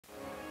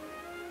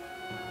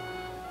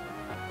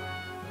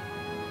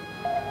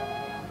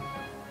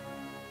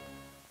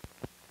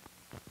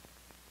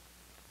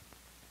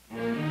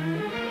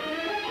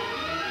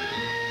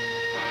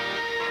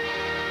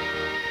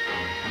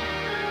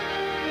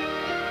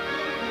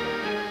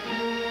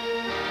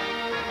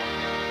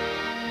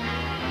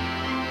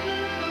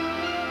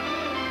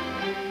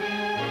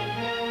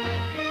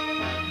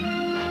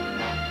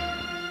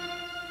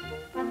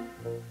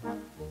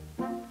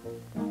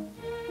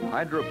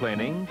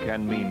Hydroplaning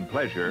can mean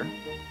pleasure,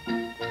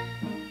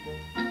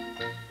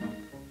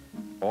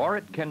 or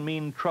it can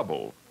mean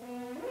trouble.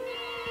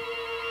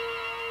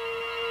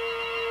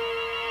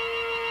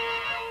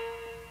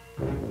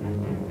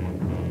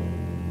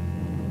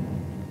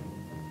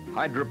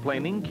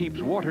 Hydroplaning keeps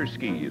water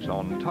skis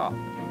on top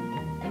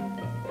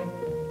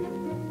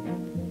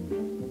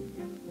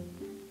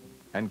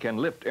and can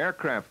lift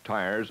aircraft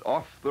tires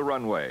off the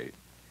runway.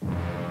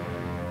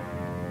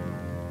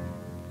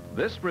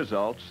 This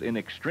results in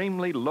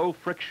extremely low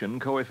friction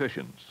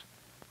coefficients.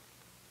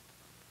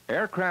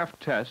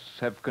 Aircraft tests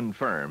have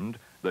confirmed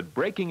that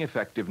braking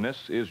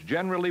effectiveness is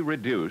generally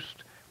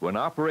reduced when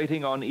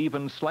operating on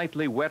even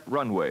slightly wet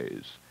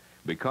runways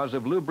because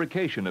of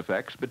lubrication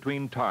effects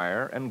between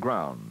tire and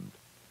ground.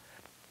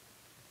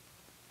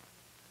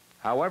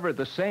 However,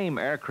 the same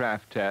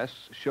aircraft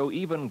tests show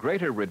even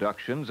greater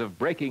reductions of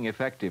braking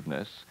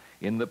effectiveness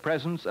in the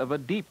presence of a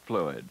deep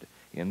fluid,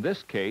 in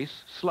this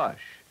case,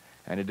 slush,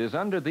 and it is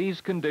under these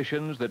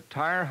conditions that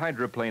tire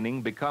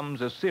hydroplaning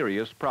becomes a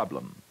serious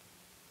problem.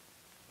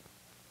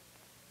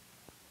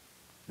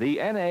 The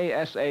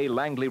NASA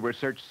Langley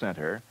Research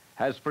Center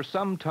has for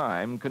some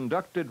time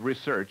conducted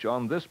research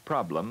on this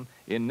problem,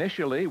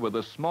 initially with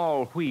a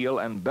small wheel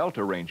and belt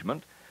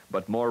arrangement,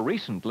 but more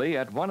recently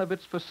at one of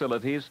its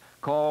facilities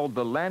called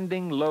the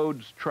Landing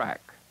Loads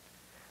Track.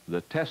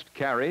 The test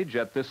carriage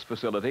at this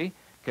facility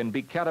can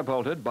be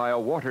catapulted by a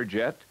water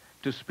jet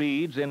to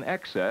speeds in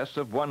excess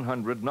of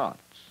 100 knots.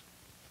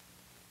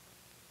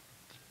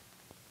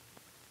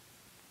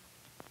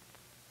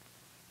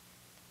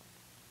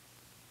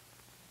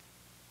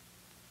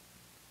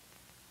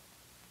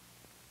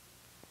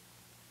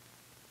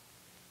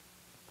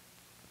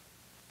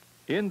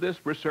 In this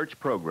research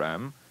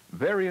program,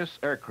 various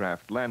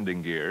aircraft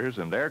landing gears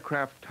and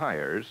aircraft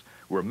tires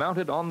were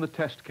mounted on the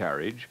test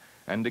carriage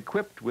and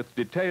equipped with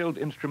detailed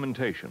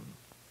instrumentation.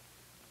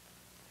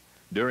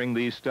 During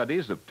these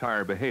studies of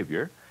tire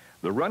behavior,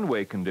 the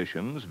runway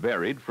conditions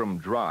varied from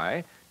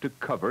dry to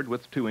covered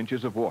with 2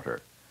 inches of water.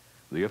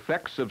 The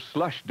effects of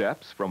slush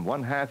depths from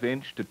 1/2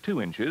 inch to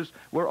 2 inches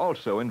were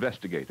also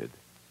investigated.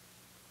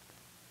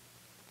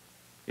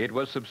 It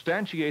was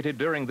substantiated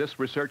during this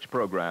research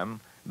program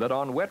that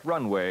on wet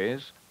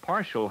runways,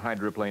 partial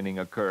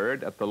hydroplaning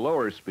occurred at the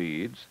lower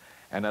speeds,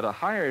 and at a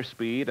higher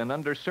speed and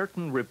under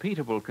certain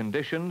repeatable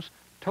conditions,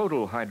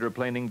 total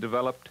hydroplaning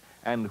developed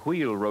and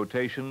wheel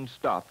rotation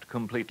stopped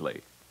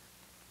completely.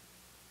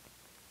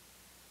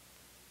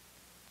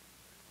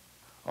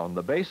 On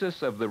the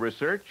basis of the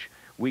research,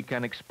 we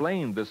can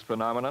explain this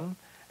phenomenon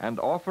and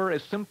offer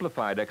a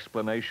simplified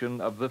explanation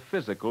of the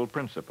physical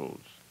principles.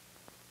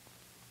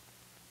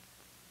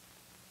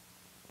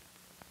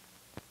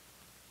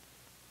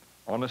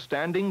 On a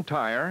standing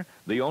tire,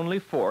 the only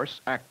force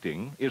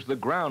acting is the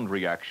ground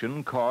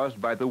reaction caused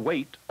by the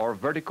weight or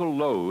vertical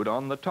load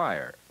on the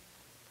tire.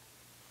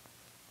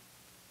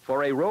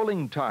 For a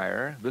rolling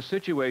tire, the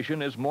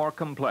situation is more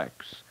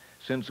complex,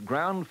 since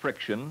ground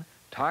friction,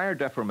 tire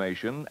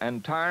deformation,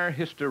 and tire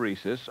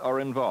hysteresis are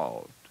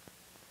involved.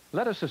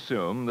 Let us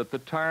assume that the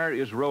tire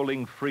is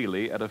rolling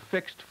freely at a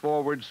fixed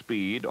forward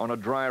speed on a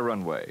dry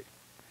runway.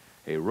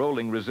 A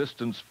rolling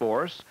resistance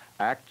force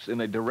acts in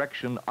a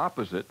direction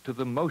opposite to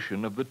the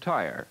motion of the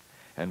tire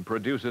and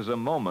produces a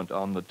moment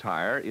on the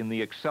tire in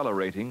the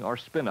accelerating or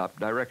spin-up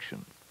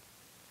direction.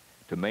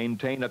 To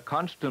maintain a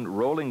constant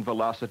rolling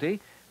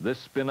velocity, this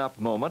spin-up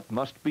moment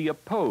must be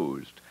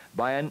opposed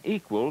by an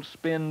equal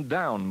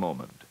spin-down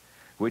moment,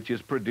 which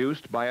is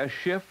produced by a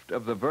shift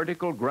of the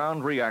vertical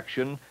ground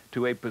reaction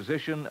to a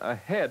position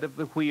ahead of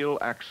the wheel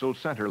axle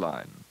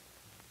centerline.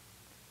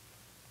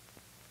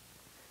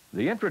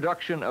 The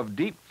introduction of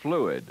deep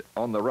fluid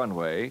on the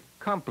runway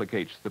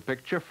complicates the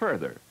picture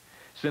further,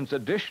 since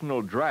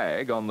additional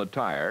drag on the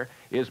tire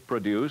is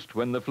produced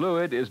when the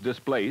fluid is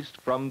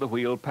displaced from the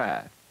wheel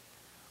path.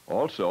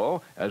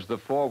 Also, as the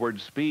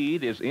forward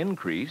speed is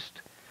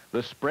increased,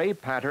 the spray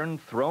pattern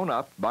thrown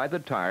up by the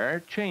tire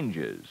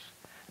changes,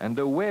 and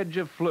a wedge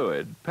of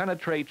fluid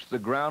penetrates the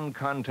ground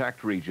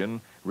contact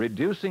region,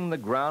 reducing the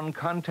ground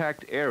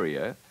contact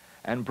area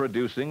and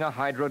producing a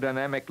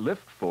hydrodynamic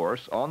lift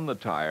force on the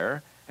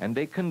tire and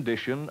a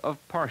condition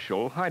of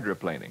partial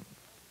hydroplaning.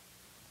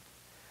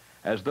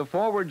 As the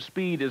forward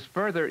speed is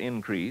further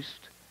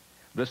increased,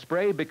 the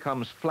spray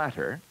becomes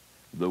flatter,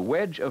 the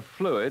wedge of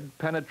fluid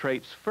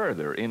penetrates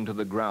further into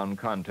the ground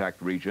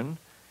contact region,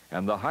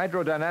 and the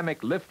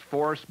hydrodynamic lift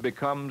force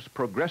becomes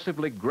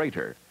progressively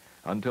greater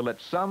until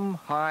at some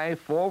high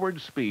forward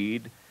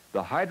speed,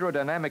 the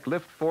hydrodynamic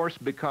lift force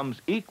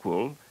becomes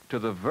equal to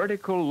the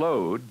vertical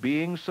load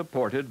being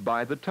supported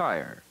by the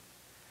tire.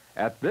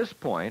 At this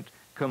point,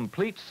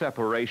 complete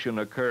separation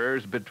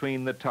occurs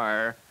between the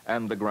tire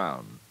and the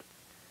ground.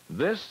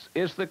 This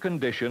is the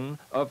condition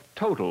of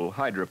total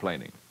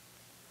hydroplaning.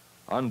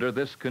 Under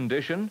this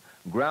condition,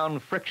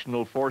 ground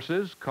frictional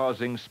forces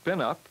causing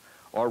spin-up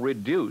are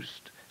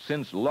reduced,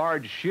 since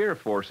large shear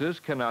forces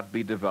cannot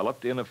be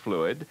developed in a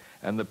fluid,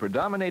 and the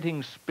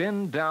predominating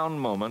spin-down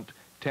moment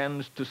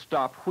tends to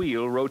stop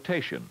wheel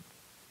rotation.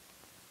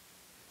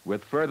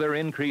 With further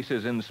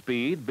increases in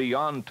speed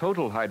beyond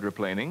total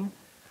hydroplaning,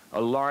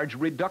 a large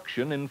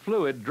reduction in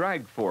fluid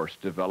drag force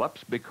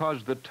develops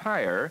because the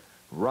tire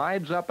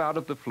rides up out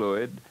of the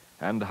fluid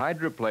and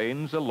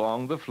hydroplanes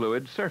along the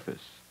fluid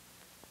surface.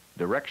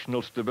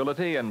 Directional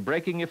stability and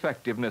braking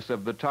effectiveness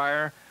of the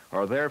tire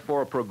are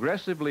therefore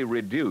progressively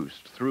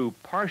reduced through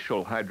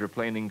partial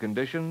hydroplaning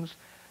conditions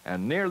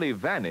and nearly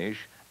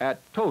vanish at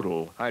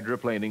total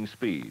hydroplaning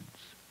speeds.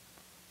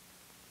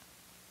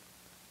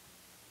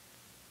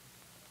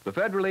 The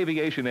Federal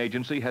Aviation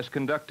Agency has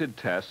conducted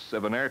tests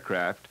of an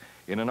aircraft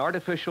in an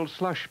artificial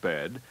slush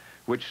bed,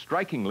 which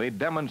strikingly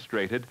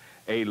demonstrated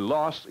a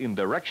loss in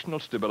directional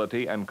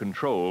stability and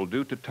control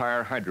due to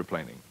tire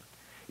hydroplaning.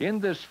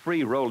 In this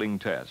free-rolling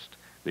test,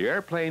 the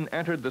airplane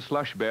entered the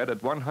slush bed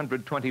at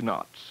 120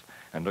 knots,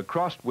 and a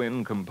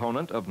crosswind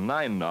component of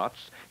 9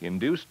 knots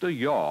induced a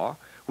yaw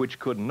which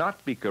could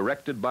not be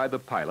corrected by the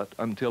pilot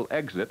until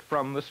exit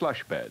from the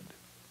slush bed.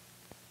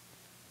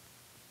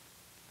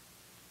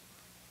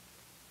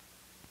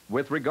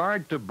 With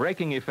regard to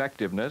braking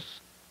effectiveness,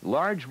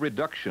 large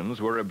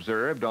reductions were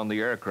observed on the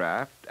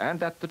aircraft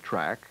and at the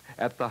track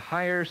at the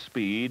higher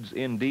speeds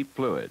in deep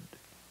fluid.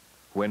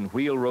 When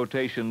wheel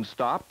rotation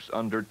stops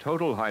under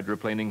total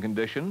hydroplaning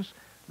conditions,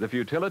 the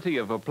futility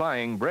of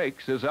applying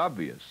brakes is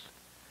obvious.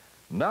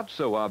 Not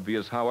so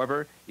obvious,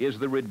 however, is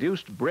the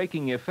reduced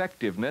braking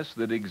effectiveness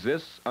that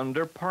exists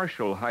under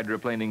partial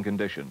hydroplaning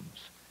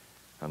conditions.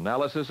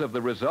 Analysis of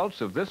the results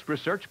of this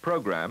research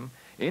program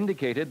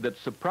indicated that,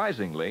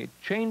 surprisingly,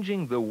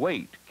 changing the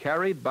weight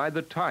carried by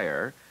the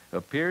tire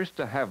appears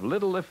to have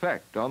little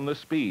effect on the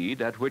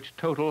speed at which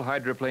total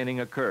hydroplaning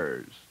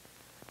occurs.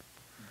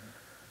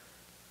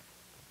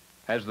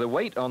 As the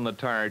weight on the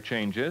tire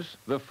changes,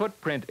 the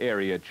footprint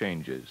area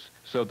changes,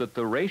 so that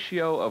the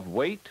ratio of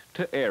weight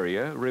to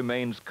area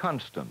remains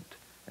constant,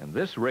 and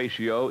this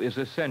ratio is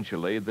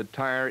essentially the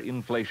tire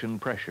inflation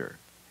pressure.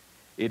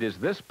 It is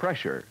this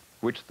pressure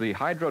which the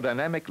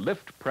hydrodynamic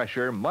lift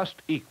pressure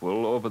must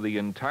equal over the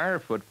entire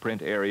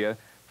footprint area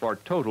for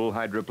total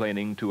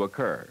hydroplaning to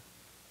occur.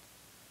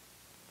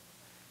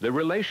 The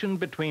relation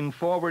between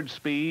forward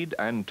speed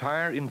and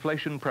tire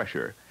inflation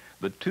pressure,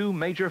 the two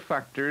major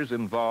factors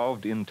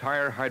involved in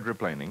tire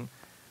hydroplaning,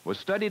 was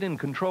studied in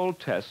controlled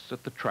tests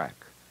at the track.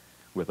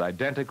 With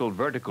identical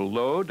vertical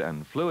load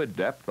and fluid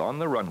depth on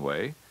the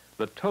runway,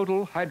 the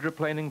total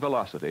hydroplaning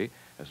velocity,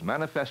 as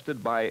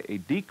manifested by a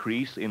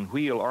decrease in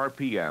wheel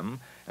RPM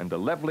and a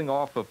leveling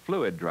off of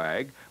fluid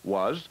drag,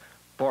 was,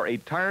 for a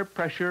tire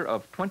pressure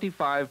of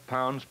 25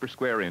 pounds per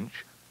square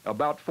inch,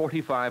 about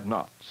 45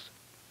 knots.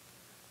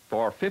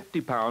 For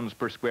 50 pounds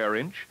per square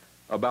inch,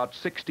 about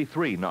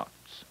 63 knots.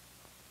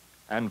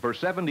 And for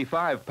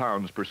 75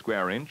 pounds per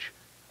square inch,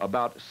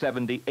 about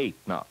 78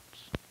 knots.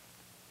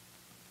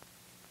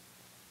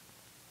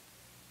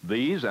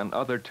 These and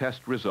other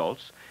test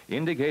results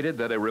indicated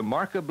that a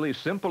remarkably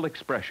simple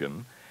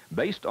expression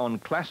based on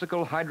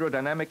classical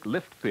hydrodynamic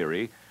lift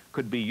theory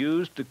could be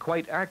used to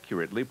quite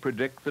accurately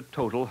predict the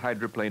total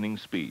hydroplaning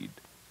speed.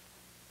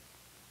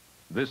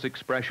 This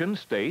expression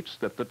states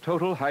that the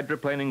total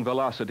hydroplaning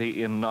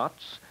velocity in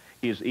knots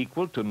is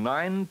equal to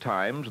 9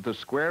 times the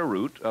square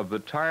root of the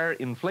tire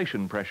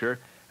inflation pressure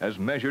as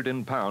measured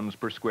in pounds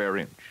per square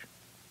inch.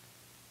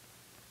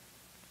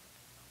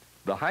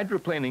 The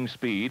hydroplaning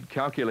speed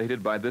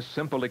calculated by this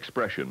simple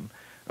expression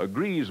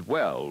agrees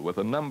well with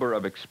a number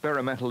of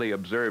experimentally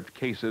observed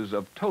cases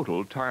of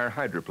total tire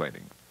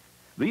hydroplaning.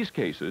 These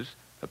cases,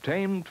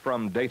 obtained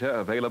from data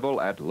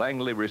available at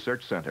Langley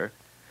Research Center,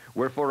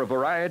 were for a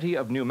variety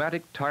of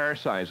pneumatic tire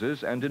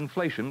sizes and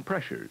inflation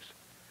pressures.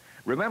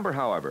 Remember,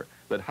 however,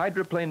 that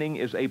hydroplaning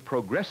is a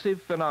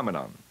progressive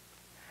phenomenon,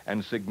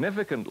 and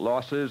significant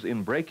losses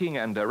in braking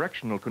and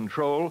directional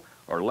control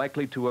are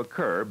likely to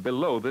occur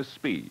below this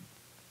speed.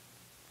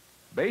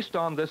 Based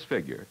on this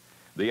figure,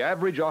 the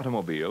average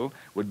automobile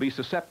would be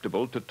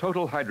susceptible to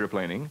total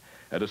hydroplaning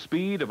at a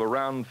speed of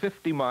around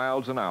 50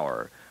 miles an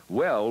hour,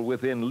 well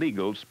within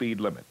legal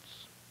speed limits.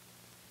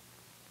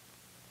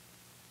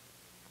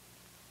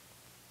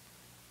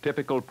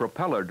 Typical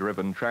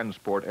propeller-driven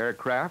transport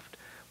aircraft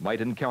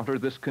might encounter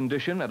this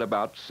condition at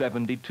about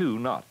 72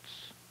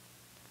 knots.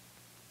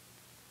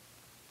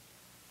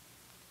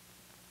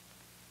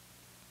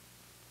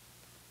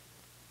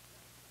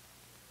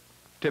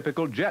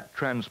 Typical jet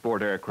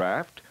transport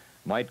aircraft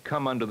might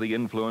come under the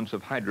influence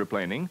of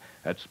hydroplaning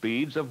at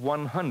speeds of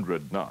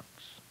 100 knots.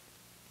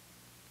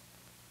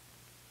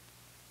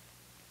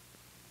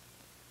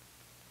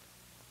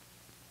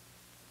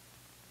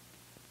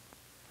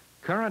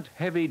 Current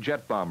heavy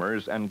jet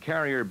bombers and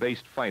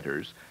carrier-based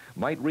fighters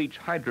might reach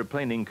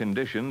hydroplaning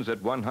conditions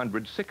at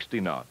 160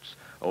 knots,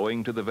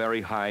 owing to the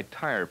very high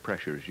tire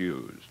pressures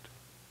used.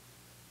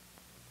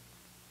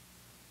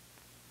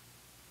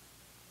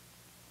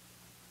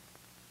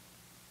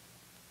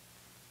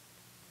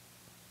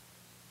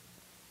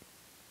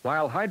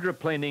 While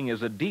hydroplaning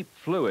is a deep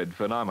fluid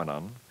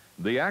phenomenon,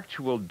 the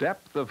actual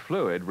depth of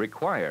fluid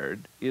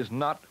required is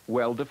not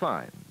well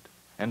defined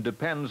and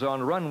depends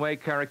on runway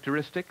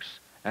characteristics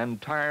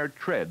and tire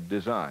tread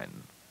design.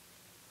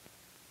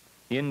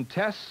 In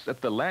tests at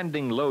the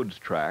landing loads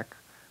track,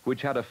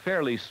 which had a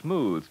fairly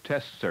smooth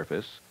test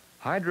surface,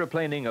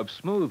 hydroplaning of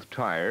smooth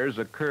tires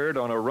occurred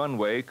on a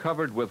runway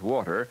covered with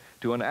water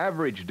to an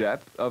average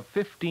depth of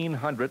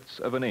 0.15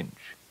 of an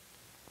inch.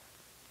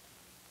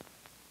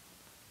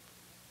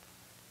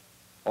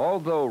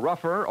 Although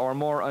rougher or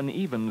more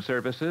uneven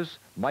surfaces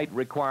might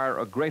require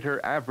a greater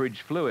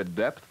average fluid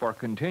depth for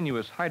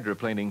continuous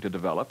hydroplaning to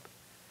develop,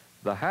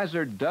 the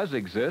hazard does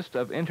exist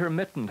of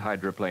intermittent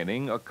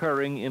hydroplaning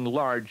occurring in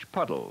large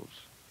puddles.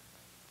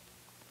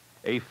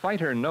 A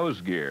fighter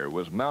nose gear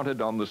was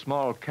mounted on the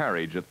small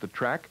carriage at the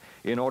track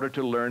in order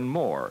to learn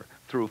more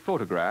through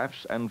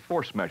photographs and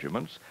force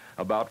measurements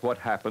about what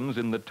happens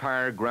in the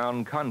tire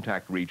ground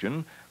contact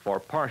region for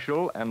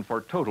partial and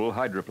for total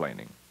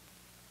hydroplaning.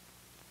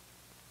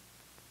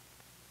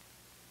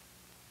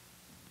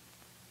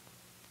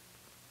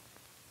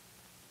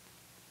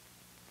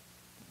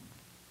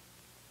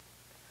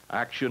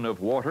 Action of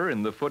water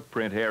in the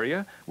footprint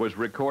area was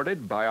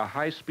recorded by a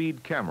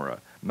high-speed camera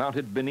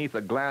mounted beneath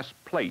a glass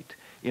plate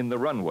in the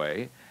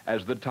runway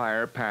as the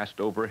tire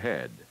passed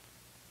overhead.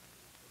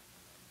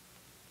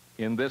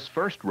 In this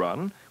first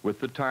run, with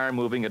the tire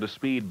moving at a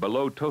speed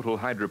below total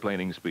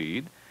hydroplaning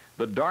speed,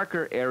 the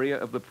darker area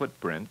of the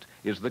footprint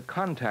is the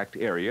contact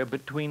area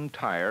between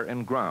tire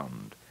and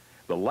ground.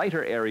 The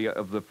lighter area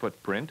of the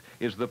footprint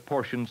is the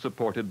portion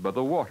supported by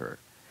the water.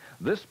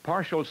 This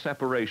partial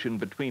separation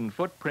between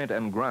footprint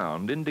and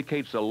ground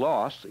indicates a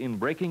loss in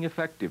braking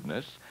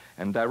effectiveness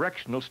and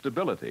directional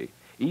stability,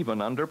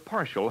 even under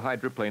partial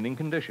hydroplaning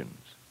conditions.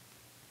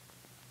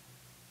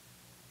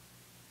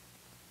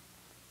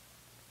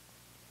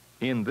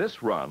 In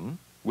this run,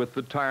 with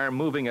the tire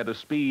moving at a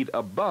speed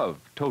above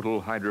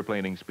total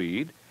hydroplaning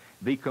speed,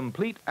 the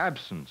complete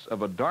absence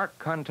of a dark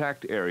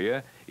contact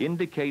area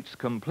indicates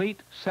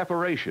complete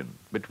separation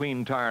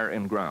between tire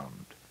and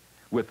ground,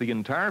 with the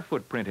entire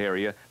footprint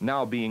area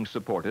now being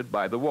supported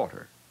by the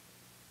water.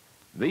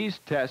 These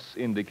tests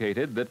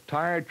indicated that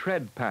tire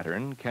tread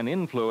pattern can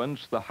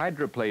influence the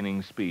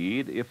hydroplaning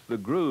speed if the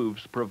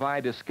grooves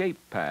provide escape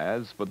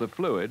paths for the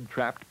fluid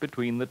trapped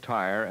between the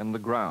tire and the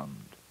ground.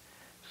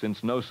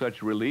 Since no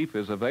such relief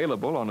is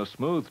available on a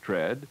smooth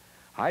tread,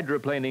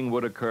 hydroplaning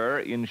would occur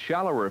in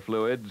shallower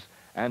fluids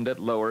and at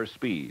lower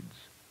speeds.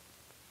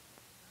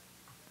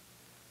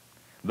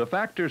 The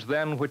factors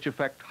then which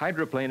affect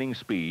hydroplaning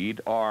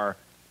speed are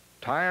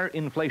tire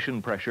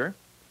inflation pressure,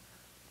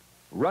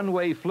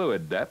 runway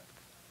fluid depth,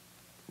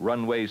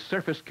 runway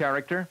surface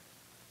character,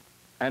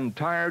 and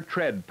tire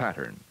tread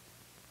pattern.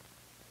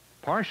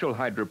 Partial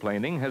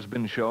hydroplaning has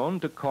been shown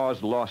to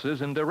cause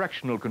losses in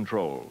directional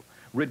control,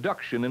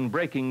 reduction in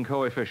braking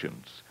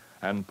coefficients,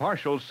 and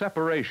partial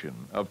separation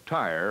of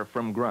tire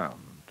from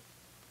ground.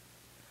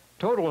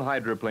 Total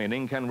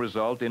hydroplaning can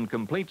result in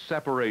complete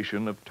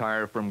separation of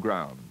tire from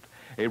ground,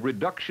 a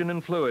reduction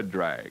in fluid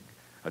drag,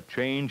 a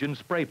change in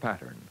spray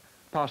pattern,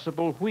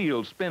 possible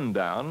wheel spin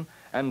down,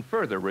 and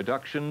further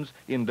reductions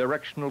in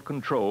directional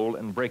control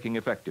and braking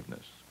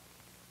effectiveness.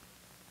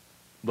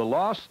 The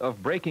loss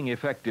of braking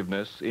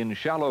effectiveness in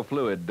shallow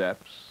fluid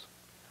depths,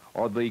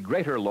 or the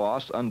greater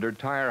loss under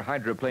tire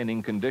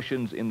hydroplaning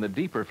conditions in the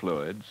deeper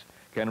fluids,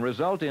 can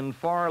result in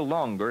far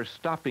longer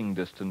stopping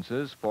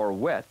distances for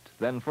wet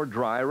than for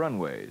dry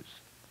runways.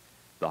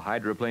 The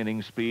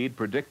hydroplaning speed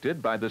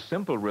predicted by the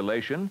simple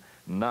relation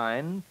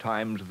 9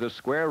 times the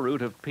square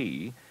root of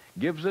P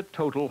gives a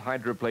total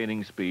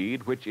hydroplaning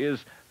speed which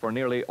is, for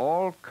nearly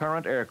all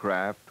current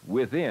aircraft,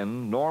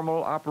 within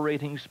normal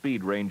operating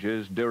speed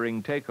ranges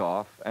during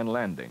takeoff and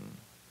landing.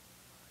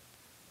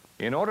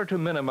 In order to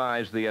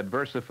minimize the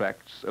adverse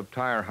effects of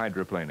tire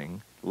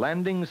hydroplaning,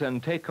 landings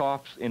and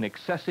takeoffs in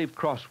excessive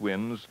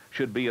crosswinds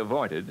should be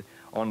avoided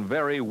on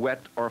very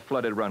wet or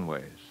flooded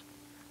runways.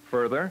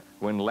 Further,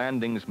 when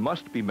landings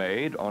must be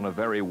made on a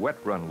very wet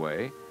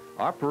runway,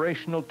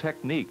 operational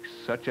techniques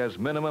such as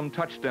minimum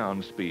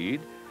touchdown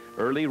speed,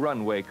 early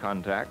runway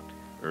contact,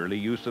 early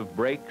use of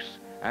brakes,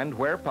 and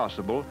where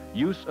possible,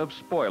 use of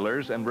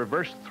spoilers and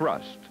reverse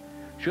thrust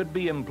should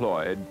be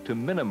employed to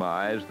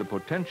minimize the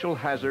potential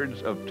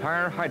hazards of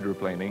tire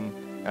hydroplaning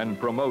and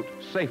promote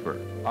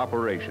safer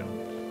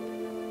operation.